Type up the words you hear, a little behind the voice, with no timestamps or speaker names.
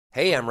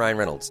Hey, I'm Ryan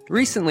Reynolds.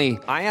 Recently,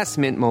 I asked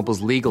Mint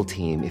Mobile's legal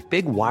team if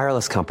big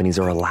wireless companies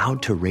are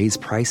allowed to raise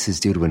prices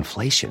due to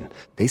inflation.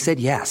 They said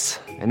yes.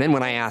 And then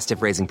when I asked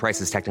if raising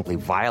prices technically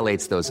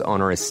violates those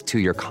onerous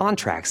two-year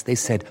contracts, they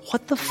said,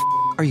 "What the f***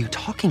 are you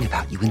talking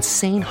about, you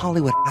insane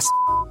Hollywood ass?"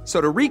 So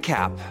to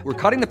recap, we're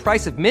cutting the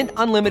price of Mint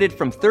Unlimited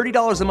from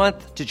 $30 a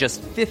month to just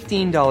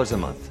 $15 a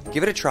month.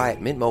 Give it a try at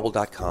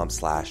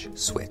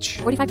mintmobile.com/switch.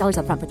 $45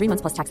 up front for 3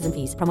 months plus taxes and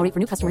fees. Promo rate for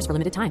new customers for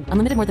limited time.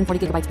 Unlimited more than 40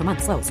 gigabytes per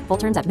month. Slows full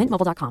terms at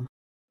mintmobile.com.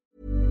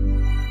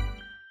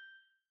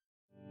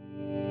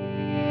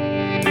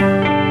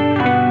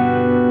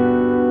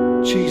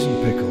 Cheese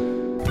and pickle.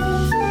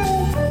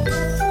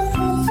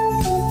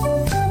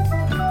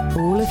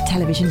 All of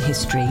television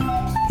history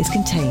is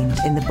contained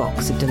in the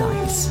box of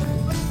delights.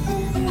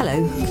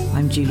 Hello,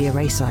 I'm Julia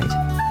Rayside.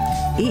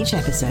 Each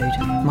episode,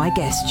 my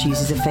guest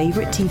chooses a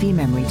favourite TV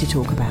memory to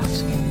talk about.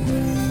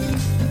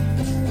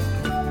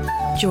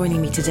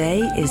 Joining me today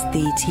is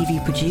the TV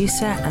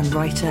producer and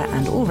writer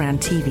and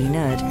all-round TV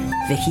nerd,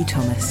 Vicky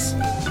Thomas.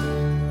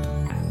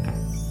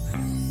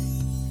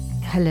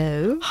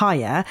 Hello.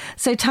 Hiya.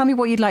 So tell me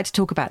what you'd like to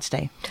talk about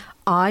today.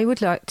 I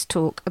would like to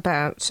talk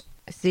about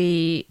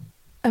the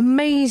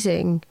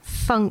amazing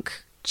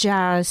funk,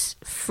 jazz,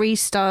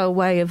 freestyle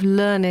way of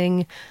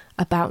learning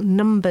about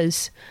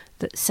numbers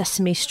that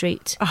Sesame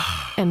Street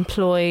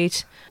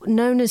employed,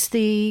 known as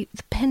the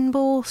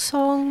pinball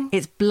song.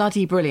 It's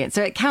bloody brilliant.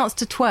 So it counts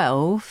to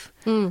 12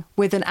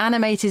 with an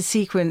animated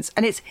sequence,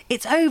 and it's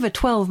over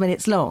 12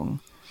 minutes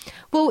long.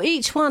 Well,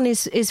 each one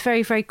is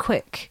very, very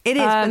quick. It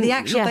is, but the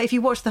actual, if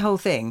you watch the whole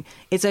thing,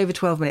 it's over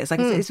 12 minutes.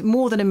 Like it's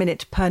more than a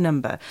minute per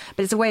number.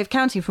 But it's a way of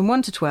counting from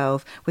 1 to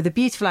 12 with a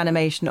beautiful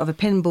animation of a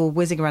pinball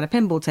whizzing around a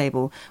pinball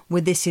table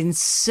with this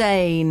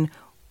insane,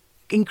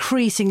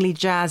 increasingly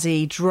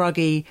jazzy,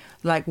 druggy,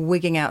 like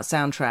wigging out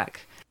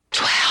soundtrack.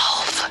 12.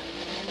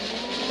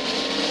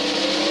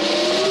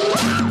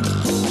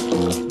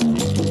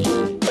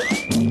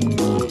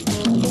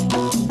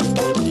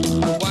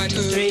 1,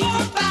 2, 3, 4,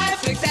 5,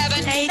 6,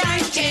 7, 8, 9,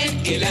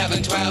 10,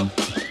 11, 12.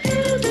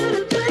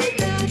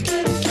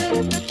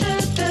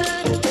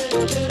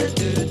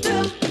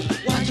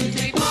 1, 2,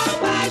 3, 4,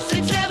 5,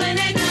 6, 7,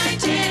 8, 9,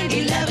 10,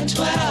 11,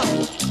 12.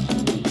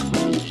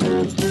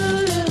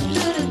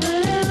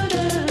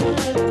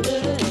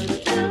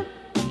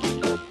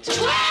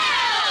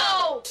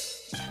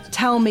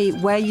 Tell me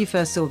where you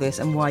first saw this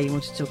and why you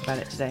wanted to talk about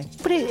it today.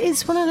 But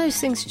it's one of those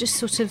things that just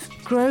sort of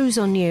grows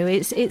on you.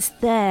 It's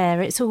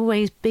there. It's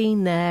always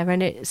been there.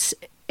 And it's,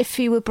 if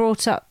you were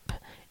brought up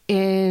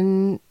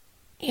in,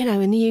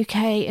 in the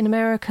UK, in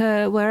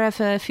America,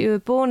 wherever, if you were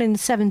born in the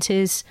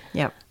 70s,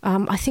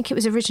 I think it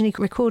was originally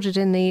recorded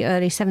in the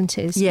early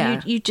 70s.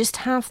 Yeah. You just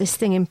have this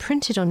thing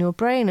imprinted on your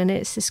brain, and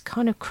it's this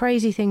kind of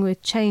crazy thing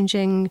with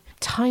changing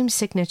time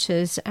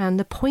signatures and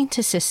the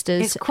Pointer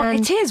Sisters.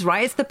 It is,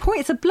 right?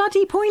 It's a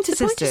bloody Pointer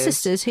Sisters. The Pointer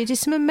Sisters, who did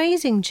some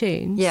amazing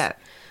tunes. Yeah.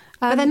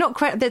 But they're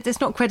not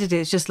it's not credited.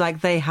 It's just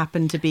like they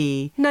happen to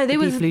be the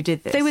people who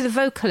did this. They were the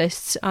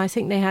vocalists. I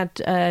think they had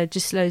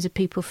just loads of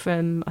people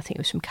from, I think it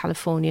was from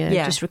California,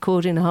 just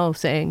recording the whole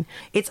thing.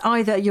 It's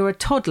either you're a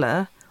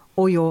toddler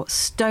or you're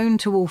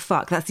stoned to all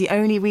fuck. That's the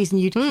only reason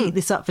you'd keep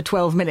this up for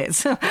 12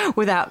 minutes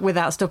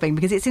without stopping,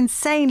 because it's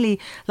insanely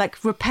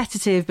like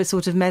repetitive but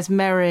sort of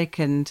mesmeric,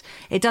 and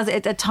it does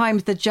it at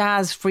times. The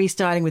jazz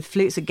freestyling with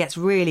flutes, it gets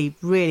really,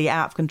 really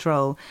out of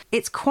control.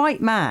 It's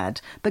quite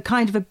mad, but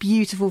kind of a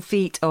beautiful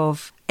feat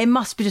of... It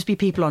must just be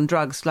people on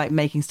drugs, like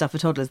making stuff for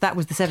toddlers. That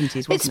was the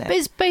 70s, wasn't it?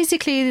 It's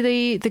basically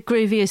the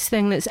grooviest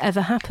thing that's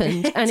ever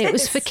happened. And it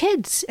was for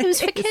kids. It was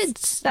for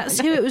kids. That's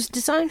who it was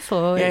designed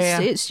for.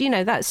 It's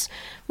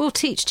we'll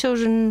teach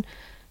children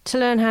to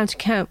learn how to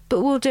count,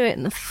 but we'll do it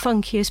in the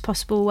funkiest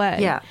possible way.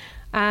 Yeah.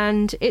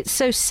 And it's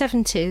so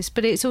 70s,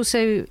 but it's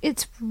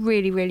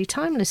really, really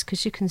timeless,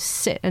 because you can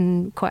sit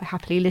and quite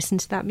happily listen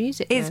to that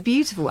music. It's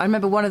beautiful. I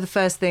remember one of the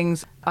first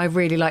things I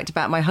really liked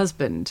about my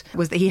husband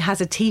was that he has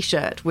a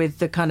T-shirt with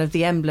the kind of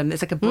the emblem.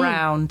 It's like a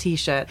brown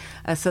T-shirt,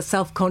 a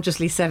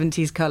self-consciously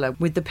 70s colour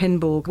with the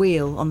pinball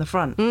wheel on the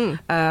front. And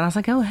I was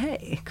like, oh,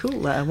 hey, cool.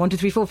 1, 2,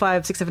 3, 4,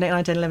 5, 6, 7, 8,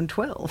 9, 10, 11,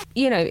 12.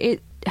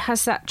 It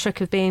has that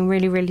trick of being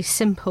really, really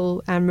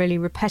simple and really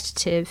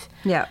repetitive.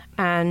 Yeah.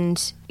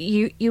 And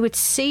you would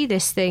see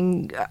this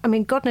thing. I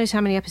mean, God knows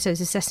how many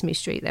episodes of Sesame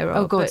Street there are.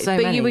 Oh, God, so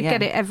many, but you would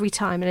get it every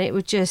time, and it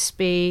would just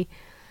be...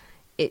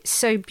 It's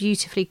so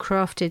beautifully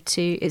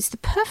crafted it's the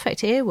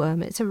perfect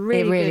earworm. It's a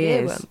really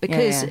good earworm.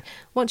 Because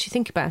once you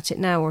think about it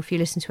now, or if you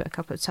listen to it a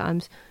couple of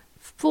times,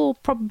 for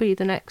probably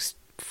the next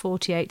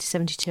 48 to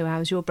 72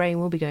 hours, your brain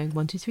will be going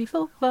 1, 2, 3,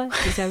 4, 5,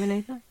 6, 7,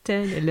 8, 9,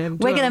 10, 11, 12.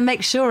 We're going to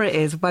make sure it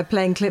is by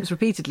playing clips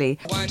repeatedly.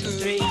 1, 2,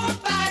 3, 4,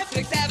 5,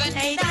 6, 7,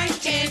 8, 9,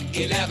 10,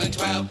 11,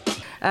 12.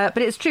 But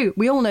it's true.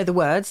 We all know the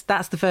words.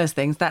 That's the first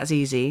thing. That's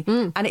easy.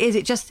 And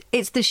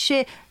it's the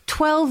sheer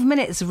 12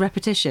 minutes of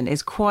repetition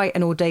is quite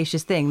an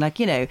audacious thing.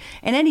 Like, in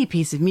any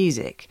piece of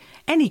music,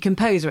 any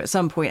composer at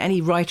some point,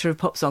 any writer of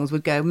pop songs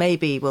would go,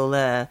 maybe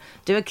we'll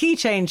do a key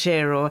change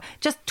here, or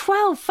just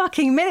 12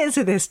 fucking minutes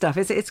of this stuff.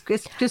 It's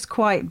just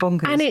quite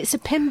bonkers. And it's a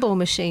pinball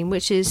machine,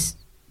 which is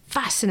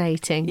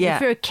fascinating. Yeah.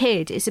 If you're a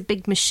kid, it's a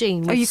big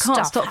machine. With you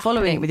can't stuff stop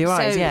following it with your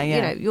eyes. So, Yeah, yeah.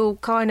 You know, you're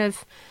kind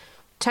of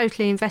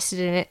totally invested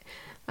in it.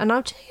 And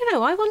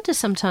I wonder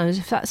sometimes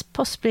if that's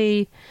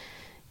possibly,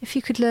 if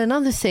you could learn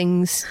other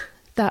things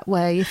that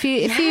way. If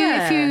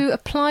you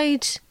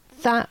applied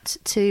that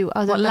to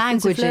other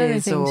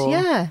languages or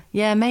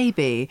yeah,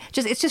 maybe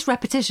it's just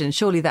repetition.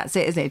 Surely that's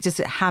it, isn't it?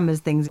 It hammers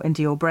things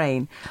into your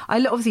brain.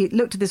 I obviously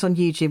looked at this on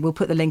YouTube. We'll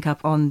put the link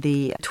up on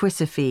the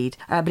Twitter feed,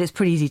 but it's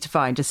pretty easy to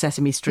find. Just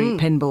Sesame Street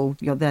pinball,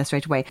 you're there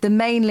straight away. The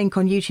main link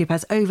on YouTube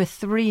has over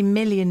 3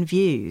 million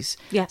views.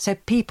 Yeah, so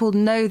people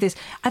know this.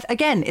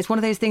 Again, it's one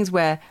of those things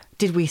where,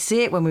 did we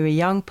see it when we were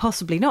young?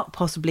 Possibly not.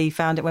 Possibly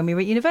found it when we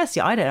were at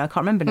university. I don't know. I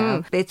can't remember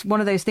now. It's one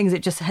of those things that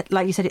just,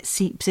 like you said, it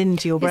seeps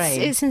into your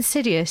brain. It's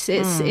insidious.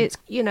 It's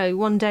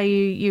one day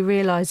you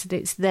realise that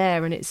it's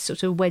there and it's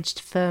sort of wedged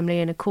firmly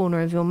in a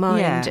corner of your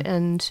mind. Yeah.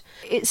 And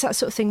it's that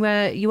sort of thing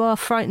where you are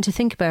frightened to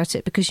think about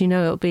it because you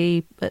know it'll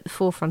be at the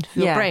forefront of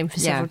your brain for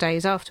several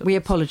days afterwards. We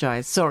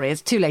apologise. Sorry,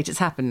 it's too late. It's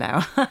happened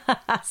now.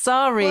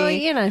 Sorry.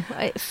 Well,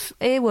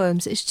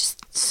 earworms. It's just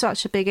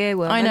such a big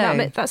earworm. I know.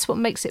 And that's what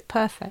makes it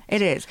perfect.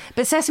 It is.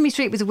 But Sesame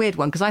Street was a weird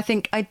one because I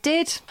think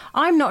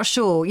I'm not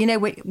sure,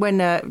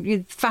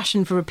 when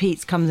fashion for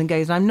repeats comes and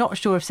goes, and I'm not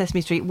sure if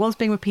Sesame Street was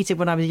being repeated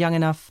when I was young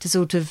enough to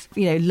sort of,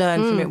 learn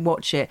from it,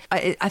 watch it.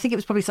 I think it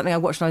was probably something I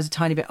watched when I was a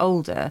tiny bit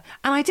older.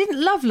 And I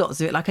didn't love lots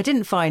of it. Like, I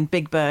didn't find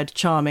Big Bird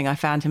charming. I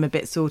found him a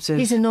bit sort of...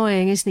 He's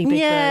annoying, isn't he, Big Bird?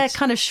 Yeah,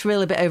 kind of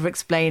shrill, a bit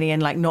over-explaining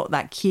and, like, not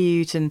that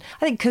cute. And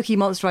I think Cookie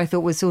Monster I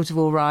thought was sort of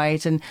all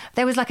right. And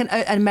there was, like, an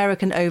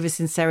American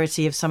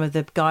over-sincerity of some of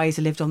the guys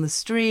who lived on the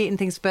street and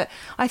things. But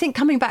I think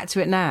coming back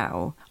to it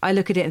now, I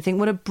look at it and think,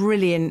 what a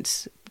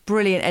brilliant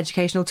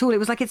educational tool. It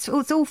was like it's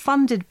all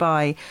funded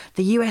by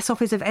the US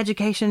Office of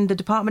Education, the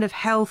Department of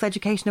Health,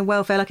 Education and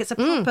Welfare. Like, it's a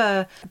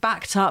proper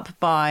backed up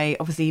by,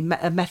 obviously,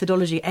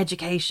 methodology,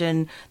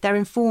 education. They're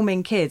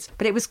informing kids.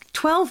 But it was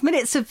 12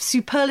 minutes of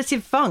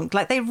superlative funk.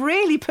 Like, they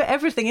really put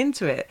everything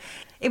into it.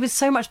 It was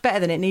so much better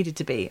than it needed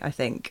to be, I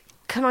think.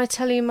 Can I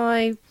tell you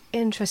my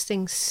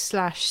interesting /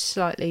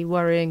 slightly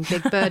worrying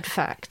Big Bird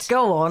fact?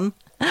 Go on.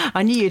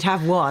 I knew you'd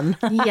have one.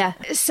 Yeah.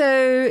 So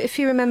if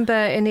you remember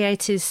in the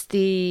 80s,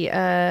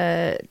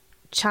 the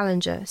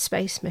Challenger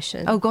space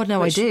mission. Oh, God,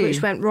 no, I do.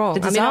 Which went wrong. The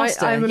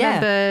disaster. I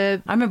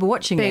remember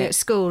watching being it. at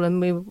school and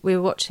we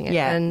were watching it.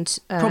 Yeah. And,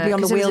 probably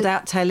on the wheeled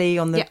out telly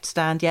on the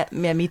stand. Yeah,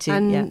 me too.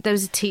 And there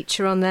was a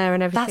teacher on there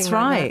and everything. That's like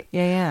right. That.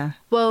 Yeah.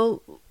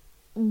 Well,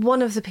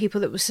 one of the people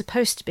that was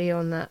supposed to be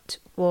on that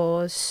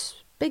was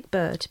Big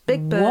Bird.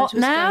 Big Bird what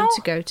was now? going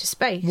to go to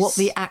space. What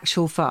the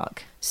actual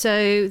fuck? So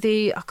I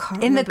can't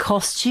remember. In the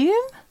costume?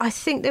 I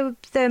think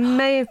there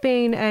may have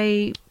been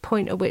a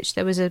point at which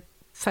there was a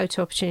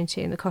photo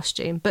opportunity in the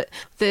costume, but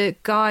the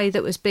guy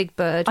that was Big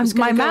Bird was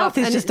my gonna go mouth up,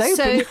 is and just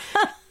open.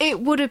 So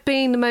it would have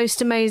been the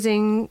most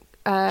amazing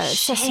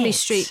Sesame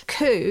Street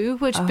coup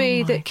would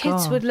be that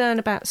kids would learn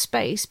about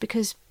space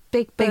because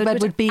Big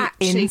Bird would be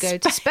actually go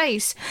to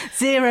space.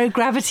 Zero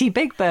gravity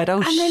Big Bird.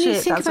 Oh, shit, and then you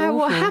think that's about awful.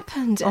 what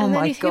happened. Oh, and then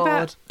my you think God.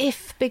 about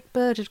if Big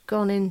Bird had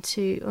gone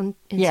into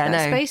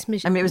that space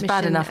mission. I mean, it was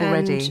bad enough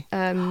already.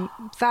 And,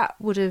 that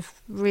would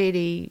have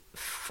really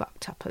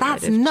fucked up a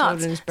That's load of nuts.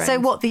 children's brains. So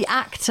what, the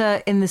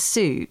actor in the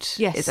suit?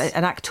 Yes. Is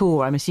an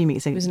actor, I'm assuming.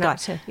 It's It was an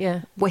actor,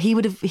 yeah. Well, he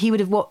would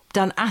have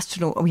done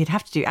astronaut, or he'd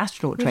have to do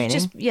astronaut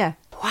training.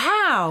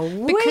 Wow.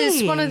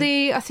 Because one of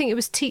the, I think it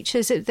was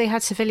teachers, they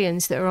had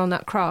civilians that were on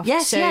that craft.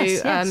 Yes, so,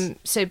 yes.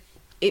 So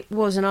it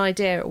was an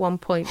idea at one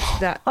point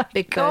that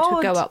Big Bird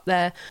would go up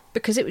there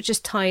because it would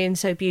just tie in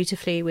so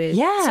beautifully with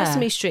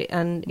Sesame Street,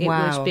 and it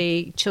would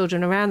be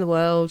children around the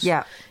world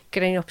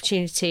getting an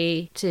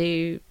opportunity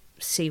to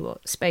see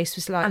what space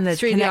was like and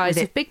through the eyes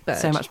of Big Bird.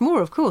 So much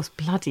more, of course.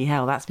 Bloody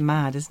hell, that's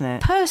mad, isn't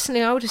it?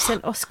 Personally, I would have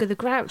sent Oscar the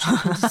Grouch.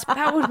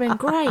 That would have been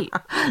great.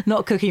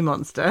 Not Cookie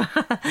Monster.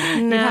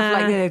 You'd have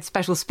like the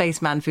special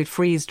spaceman food,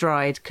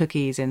 freeze-dried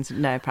cookies in...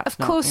 No, perhaps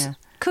not. Of course,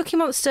 Cookie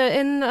Monster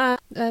in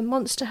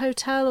Monster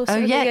Hotel or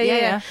something. Oh,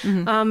 yeah.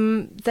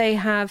 Mm-hmm. They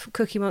have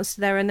Cookie Monster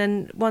there, and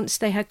then once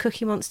they had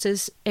Cookie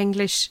Monster's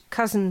English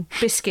cousin,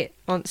 Biscuit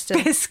Monster.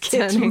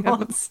 Biscuit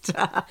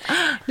Monster.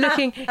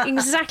 Looking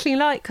exactly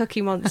like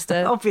Cookie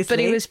Monster. Obviously.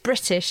 But he was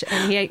British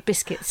and he ate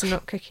biscuits and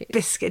not cookies.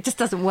 Biscuit just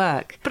doesn't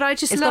work. But I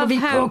just it's love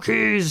how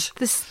cookies.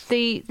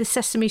 The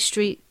Sesame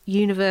Street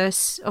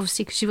universe,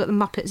 obviously, because you've got the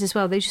Muppets as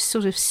well, they just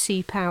sort of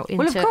seep out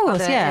into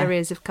other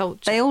areas of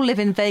culture. They all live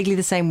in vaguely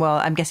the same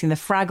world. I'm guessing the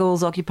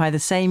Fraggles occupy the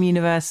same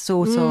universe,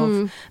 sort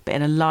of, but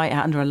in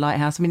under a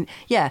lighthouse. I mean,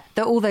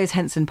 all those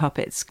Henson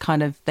puppets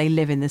kind of, they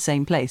live in the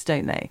same place,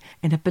 don't they?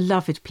 In a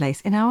beloved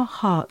place, in our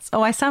hearts.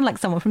 Oh, I sound like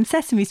someone from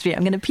Sesame Street.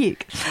 I'm going to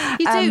puke.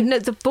 You do. No,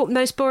 the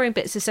most boring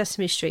bits of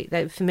Sesame Street,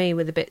 though, for me,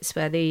 were the bits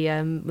where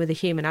the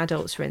human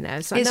adults were in there.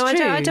 It's like, it's no,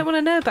 true. I don't want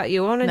to know about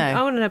you. I want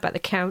to know about the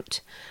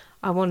Count.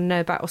 I want to know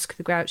about Oscar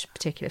the Grouch,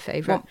 particular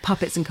favourite. What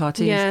puppets and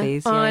cartoons,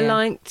 please? I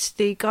liked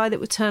the guy that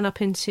would turn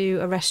up into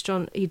a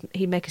restaurant.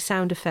 He'd make a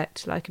sound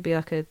effect, like it'd be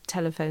like a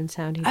telephone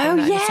sound. Oh,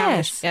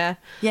 yes. Yeah.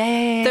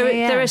 Yeah.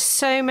 There are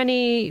so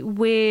many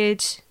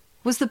weird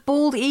Was the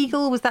Bald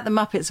Eagle, was that the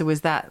Muppets or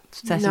was that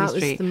Sesame No, it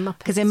was Street? the Muppets,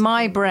 Because in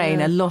my brain,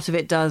 yeah. a lot of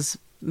it does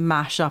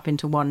mash up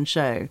into one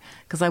show.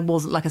 Because I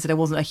wasn't, like I said, I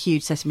wasn't a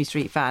huge Sesame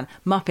Street fan.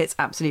 Muppets,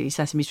 absolutely.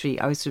 Sesame Street,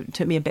 it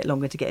took me a bit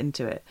longer to get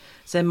into it.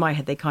 So in my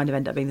head, they kind of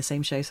end up being the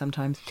same show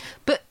sometimes.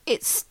 But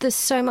there's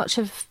so much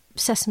of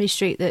Sesame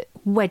Street that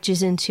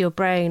wedges into your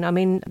brain. I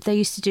mean, they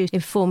used to do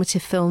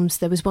informative films.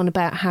 There was one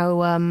about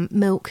how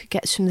milk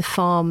gets from the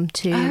farm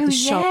to the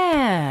shop.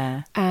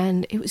 Yeah.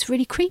 And it was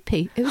really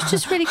creepy. It was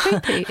just really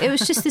creepy. It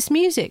was just this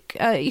music.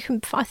 I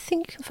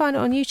think you can find it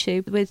on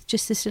YouTube with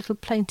just this little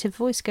plaintive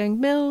voice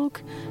going,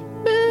 milk,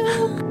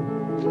 milk,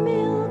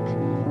 milk,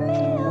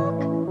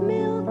 milk,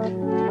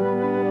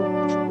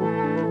 milk.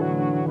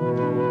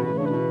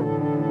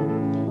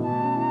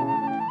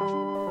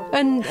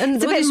 And It's a all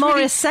bit this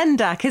Morris really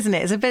Sendak, isn't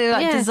it? It's a bit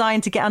like Yeah.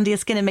 designed to get under your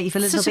skin and make you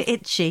feel a little sort bit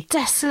of itchy.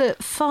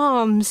 desolate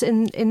farms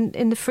in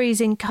the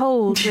freezing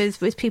cold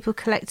with people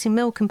collecting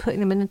milk and putting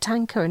them in a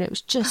tanker, and it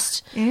was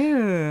just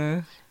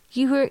Ew.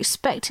 you were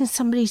expecting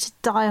somebody to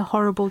die a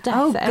horrible death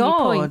Oh at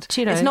God! any point.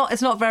 You know,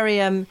 It's not very.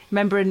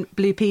 Remember in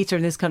Blue Peter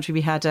in this country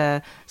we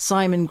had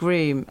Simon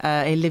Groom.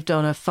 He lived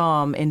on a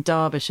farm in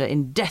Derbyshire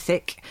in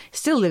Dethick.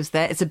 Still lives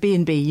there. It's a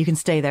B&B. You can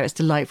stay there. It's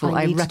delightful.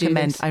 I need to do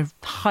recommend. this. I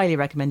highly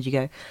recommend you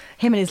go.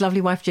 Him and his lovely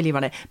wife Gilly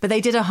run it. But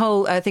they did a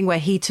whole thing where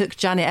he took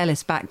Janet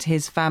Ellis back to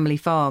his family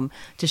farm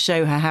to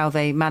show her how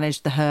they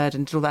managed the herd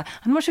and did all that.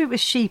 I'm not sure if it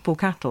was sheep or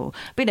cattle,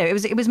 but it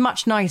was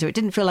much nicer. It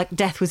didn't feel like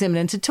death was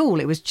imminent at all.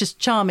 It was just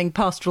charming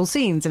pastoral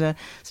scenes in a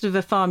sort of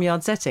a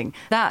farmyard setting.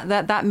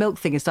 That milk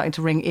thing is starting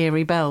to ring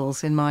eerie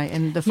bells in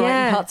the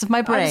frightened parts of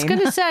my brain. I was going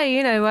to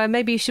say,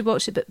 maybe you should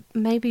watch it, but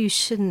maybe you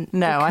shouldn't.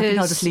 No, I think I'll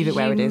because just leave it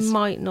where it is. You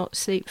might not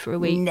sleep for a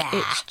week. Nah.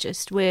 It's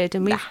just weird,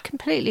 and we've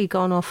completely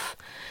gone off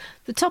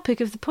the topic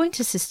of the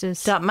Pointer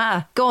Sisters. Doesn't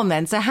matter. Go on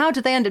then. So how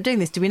did they end up doing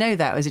this? Do we know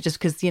that? Or is it just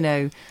because,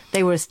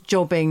 they were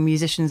jobbing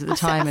musicians at the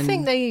time? I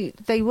think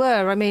they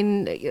were. I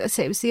mean, I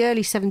say it was the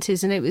early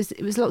 70s, and it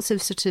was lots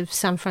of sort of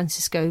San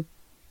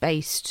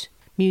Francisco-based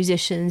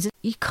musicians.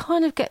 You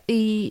kind of get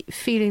the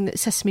feeling that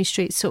Sesame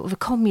Street's sort of a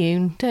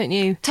commune, don't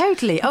you?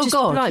 Totally. Oh, Just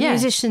God, like yeah.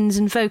 musicians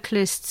and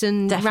vocalists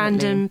and Definitely.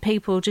 random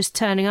people just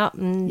turning up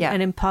and Yeah.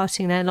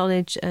 imparting their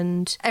knowledge.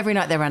 And Every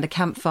night they're around a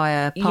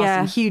campfire, passing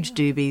Yeah. huge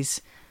doobies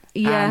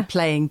Yeah. and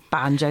playing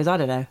banjos. I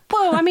don't know.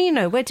 well, I mean,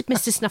 where did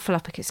Mr.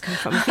 Snuffleupagus come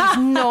from? If he's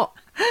not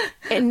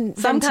invented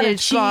Some kind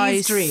of by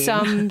cheese dream.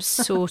 some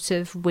sort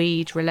of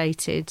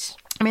weed-related.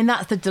 I mean,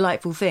 that's the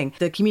delightful thing.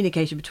 The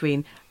communication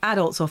between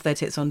adults off their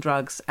tits on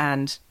drugs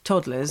and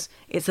toddlers,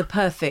 it's a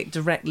perfect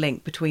direct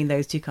link between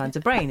those two kinds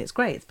of brain. It's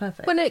great. It's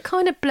perfect. Well, it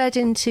kind of bled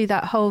into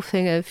that whole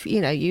thing of,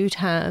 you'd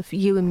have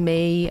You and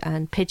Me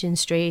and Pigeon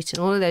Street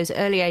and all of those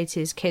early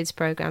 80s kids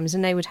programmes,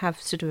 and they would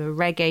have sort of a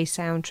reggae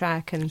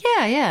soundtrack, and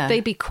Yeah.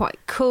 they'd be quite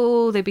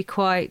cool, they'd be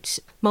quite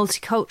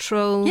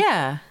multicultural.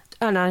 Yeah.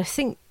 And I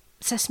think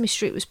Sesame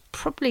Street was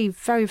probably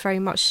very, very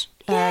much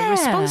Yeah.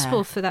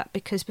 responsible for that,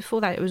 because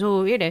before that it was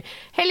all,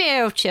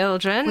 hello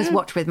children. It was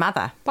Watch with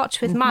Mother.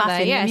 Watch with Mother, Muffin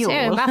the yes. Mule.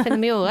 Oh, Muffin the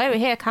Mule. Oh,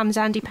 here comes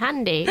Andy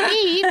Pandy.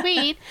 Weed,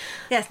 weed.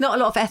 Yeah, it's not a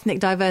lot of ethnic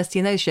diversity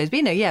in those shows.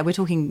 But,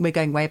 we're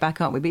going way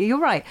back, aren't we? But you're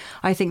right.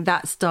 I think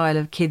that style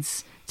of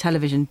kids'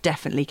 television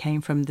definitely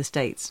came from the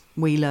States.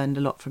 We learned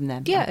a lot from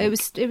them. Yeah, I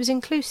think. it was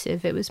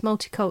inclusive, it was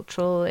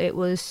multicultural, it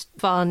was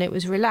fun, it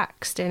was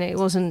relaxed, and it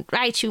wasn't,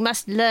 right, you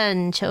must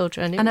learn,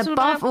 children. It And was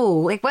above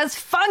all, it was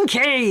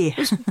funky.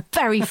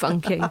 very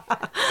funky.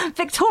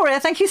 Victoria,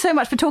 thank you so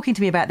much for talking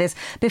to me about this.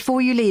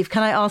 Before you leave,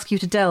 can I ask you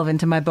to delve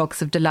into my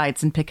box of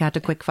delights and pick out a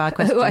quick fire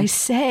question? Oh, I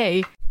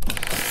say.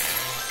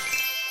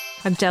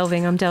 I'm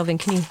delving.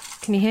 Can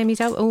you hear me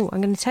delve? Oh,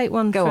 I'm going to take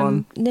one Go from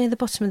on. near the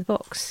bottom of the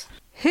box.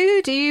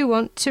 Who do you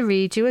want to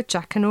read you a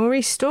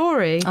Jackanory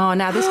story? Oh,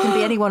 now this can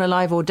be anyone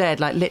alive or dead,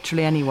 like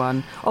literally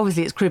anyone.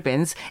 Obviously, it's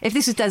Cribbins. If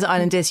this was Desert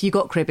Island Disc, you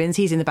got Cribbins.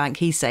 He's in the bank.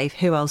 He's safe.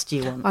 Who else do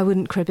you want? I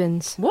wouldn't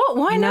Cribbins. What?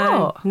 Why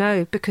not?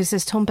 No, because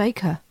there's Tom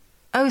Baker.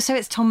 Oh, so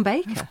it's Tom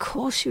Baker. Of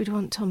course you would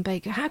want Tom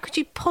Baker. How could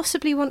you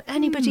possibly want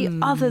anybody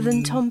other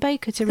than Tom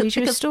Baker to read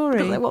you a story?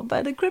 Because I want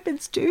Bernard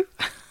Cribbins too.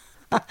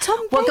 Tom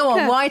Baker. Well, go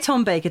on. Why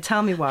Tom Baker?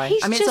 Tell me why.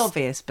 He's I mean, just- it's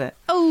obvious, but...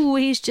 Oh,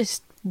 he's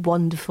just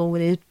wonderful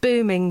with his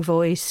booming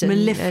voice and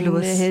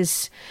Mellifluous.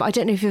 his. I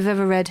don't know if you've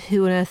ever read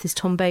Who on Earth is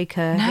Tom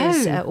Baker? No.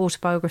 His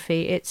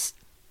autobiography. It's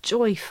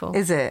joyful.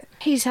 Is it?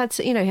 He's had,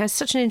 he has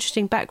such an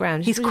interesting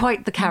background. He's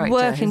quite the character,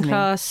 Working isn't he?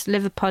 class,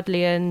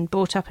 Liverpudlian,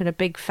 brought up in a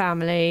big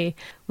family,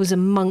 was a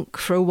monk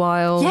for a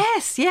while.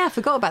 Yes, yeah, I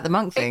forgot about the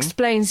monk thing.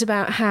 Explains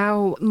about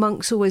how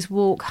monks always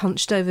walk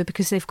hunched over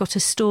because they've got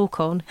a stalk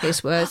on,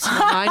 his words,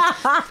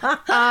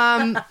 not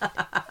mine.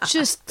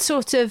 Just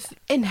sort of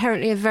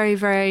inherently a very,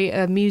 very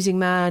amusing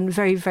man,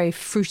 very, very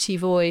fruity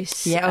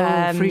voice.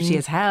 Yeah, fruity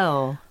as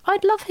hell.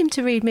 I'd love him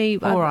to read me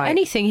All right.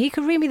 anything. He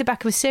could read me the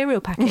back of a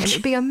cereal packet and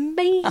it'd be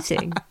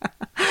amazing.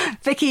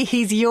 Vicky,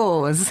 he's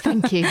yours.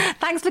 Thank you.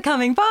 Thanks for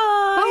coming.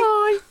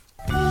 Bye.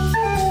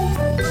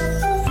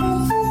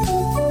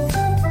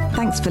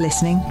 Thanks for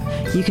listening.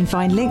 You can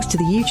find links to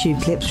the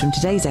YouTube clips from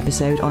today's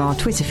episode on our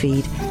Twitter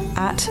feed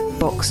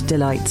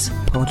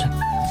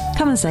 @BoxDelightsPod.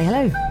 come and say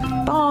hello.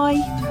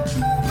 Bye.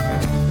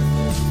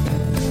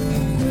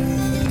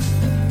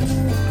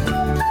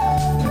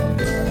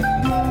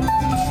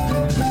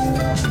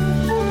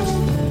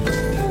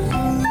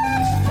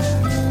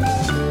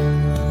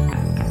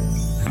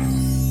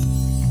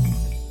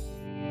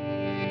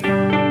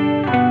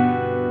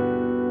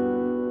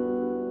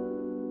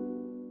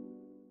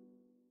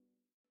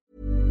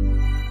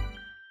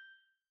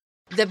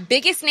 The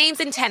biggest names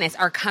in tennis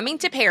are coming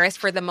to Paris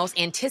for the most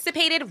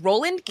anticipated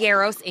Roland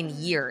Garros in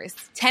years.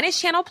 Tennis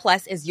Channel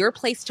Plus is your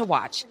place to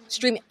watch.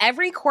 Stream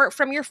every court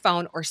from your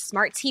phone or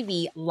smart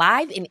TV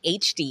live in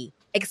HD.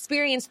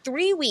 Experience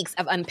 3 weeks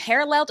of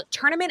unparalleled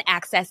tournament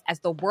access as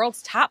the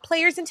world's top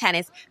players in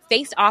tennis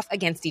face off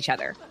against each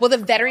other. Will the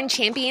veteran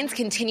champions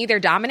continue their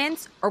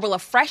dominance, or will a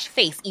fresh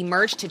face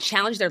emerge to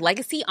challenge their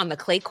legacy on the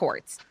clay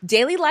courts?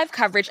 Daily live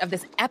coverage of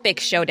this epic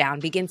showdown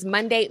begins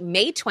Monday,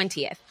 May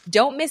 20th.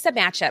 Don't miss a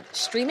matchup.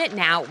 Stream it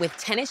now with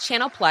Tennis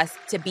Channel Plus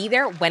to be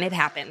there when it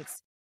happens.